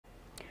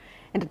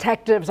And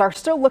detectives are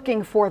still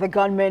looking for the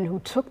gunman who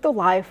took the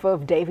life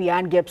of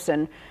Davion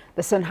Gibson.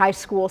 The Senn High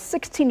School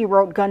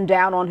 16-year-old gunned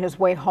down on his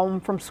way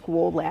home from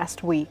school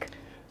last week.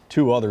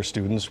 2 other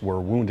students were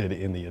wounded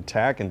in the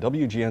attack, and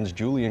WGN's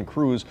Julian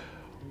Cruz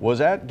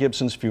was at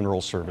Gibson's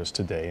funeral service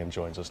today and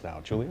joins us now.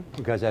 Julian?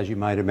 Because as you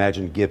might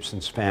imagine,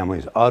 Gibson's family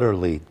is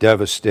utterly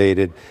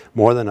devastated.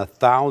 More than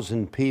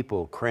 1,000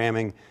 people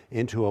cramming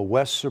into a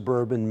west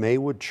suburban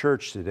Maywood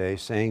church today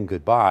saying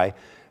goodbye,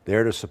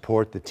 there to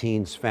support the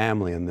teen's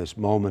family in this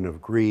moment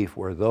of grief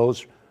were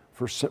those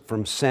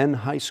from Senn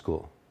High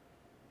School.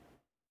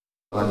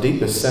 Our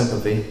deepest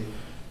sympathy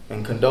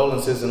and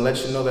condolences, and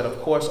let you know that of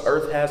course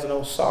earth has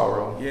no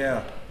sorrow.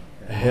 Yeah.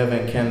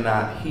 Heaven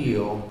cannot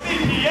heal.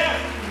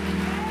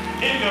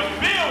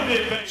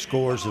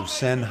 Scores of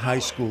Senn High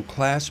School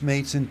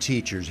classmates and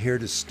teachers here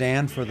to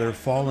stand for their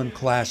fallen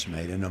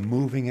classmate in a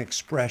moving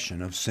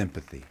expression of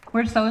sympathy.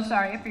 We're so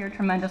sorry for your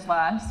tremendous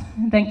loss.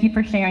 Thank you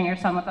for sharing your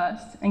son with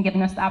us and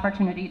giving us the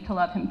opportunity to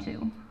love him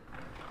too.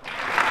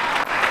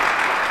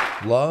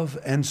 Love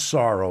and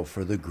sorrow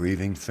for the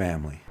grieving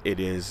family. It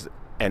is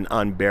an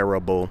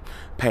unbearable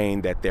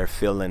pain that they're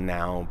feeling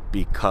now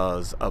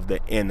because of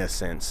the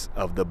innocence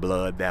of the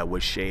blood that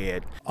was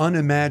shed.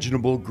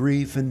 Unimaginable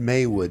grief in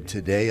Maywood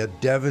today, a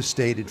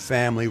devastated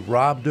family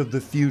robbed of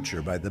the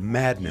future by the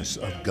madness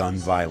of gun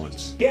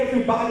violence.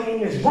 Everybody in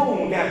this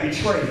room got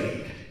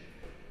betrayed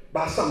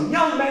by some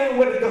young man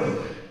with a gun.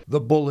 The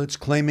bullets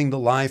claiming the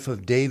life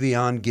of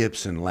Davion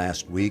Gibson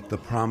last week, the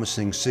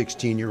promising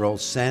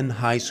 16-year-old Senn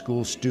High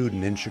School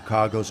student in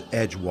Chicago's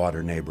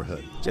Edgewater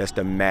neighborhood. Just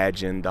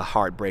imagine the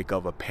heartbreak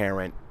of a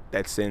parent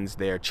that sends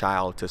their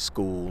child to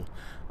school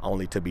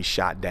only to be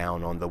shot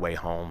down on the way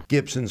home.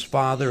 Gibson's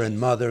father and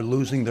mother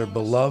losing their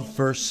beloved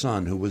first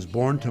son, who was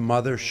born to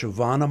mother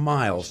Shavonna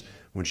Miles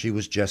when she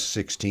was just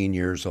 16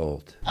 years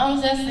old.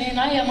 I'm just saying,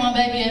 I had my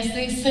baby at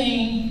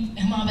 16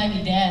 and my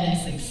baby dad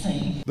at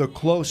 16. The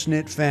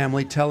close-knit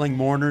family telling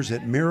mourners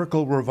at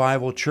Miracle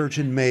Revival Church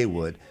in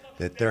Maywood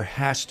that there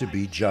has to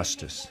be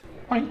justice.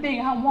 Only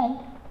thing I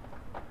want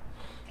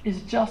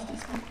is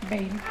justice for the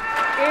baby.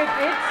 If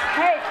it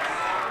takes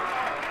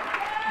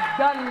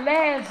the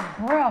last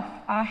breath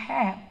I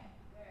have,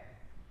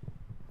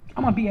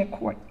 I'm gonna be at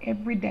court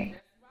every day.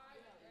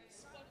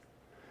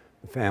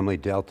 The family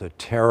dealt a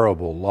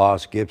terrible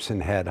loss. Gibson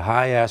had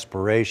high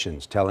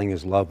aspirations, telling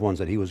his loved ones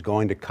that he was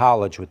going to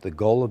college with the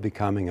goal of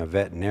becoming a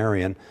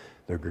veterinarian.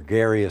 The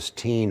gregarious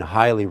teen,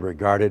 highly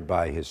regarded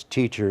by his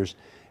teachers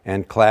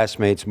and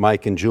classmates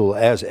Mike and Jewel,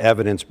 as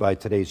evidenced by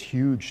today's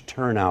huge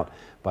turnout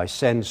by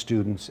Senn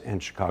students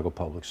and Chicago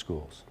Public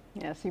Schools.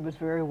 Yes, he was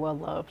very well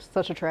loved.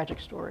 Such a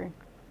tragic story.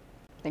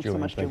 Thanks so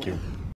much, Thank Julian. you.